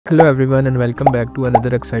Hello everyone and welcome back to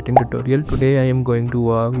another exciting tutorial. Today I am going to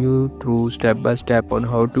walk you through step by step on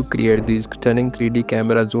how to create these stunning 3D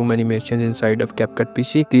camera zoom animations inside of CapCut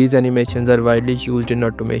PC. These animations are widely used in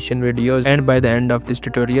automation videos and by the end of this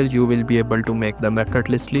tutorial you will be able to make them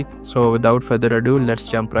effortlessly. So without further ado, let's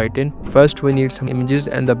jump right in. First we need some images,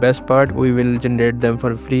 and the best part, we will generate them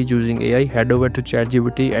for free using AI. Head over to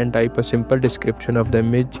ChatGPT and type a simple description of the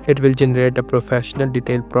image. It will generate a professional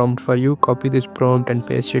detailed prompt for you. Copy this prompt and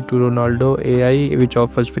paste it to Ronaldo AI, which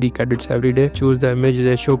offers free credits every day. Choose the image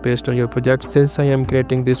ratio based on your project. Since I am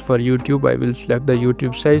creating this for YouTube, I will select the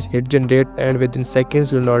YouTube size, hit generate, and within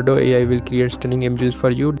seconds Ronaldo AI will create stunning images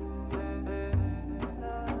for you.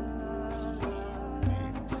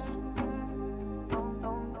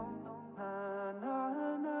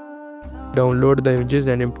 Download the images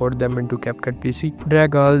and import them into CapCut PC.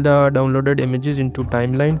 Drag all the downloaded images into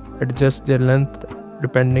timeline. Adjust their length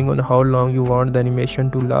depending on how long you want the animation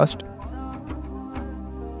to last.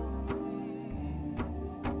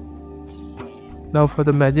 Now for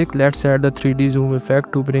the magic, let's add the 3D zoom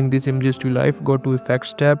effect. To bring these images to life, go to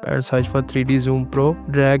Effects tab and search for 3D Zoom Pro.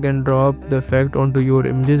 Drag and drop the effect onto your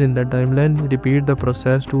images in the timeline. Repeat the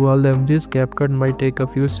process to all the images. CapCut might take a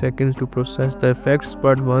few seconds to process the effects,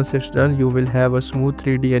 but once it's done, you will have a smooth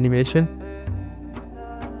 3D animation.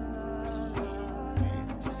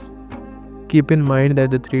 Keep in mind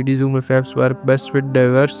that the 3D zoom effects work best with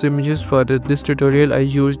diverse images. For this tutorial, I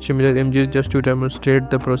used similar images just to demonstrate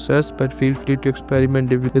the process, but feel free to experiment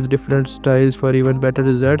with different styles for even better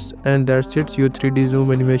results. And that's it, your 3D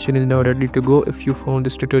zoom animation is now ready to go. If you found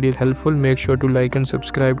this tutorial helpful, make sure to like and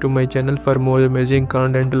subscribe to my channel for more amazing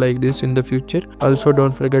content like this in the future. Also,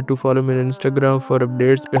 don't forget to follow me on Instagram for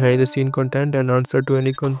updates, behind the scene content, and answer to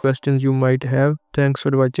any questions you might have. Thanks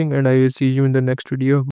for watching, and I will see you in the next video.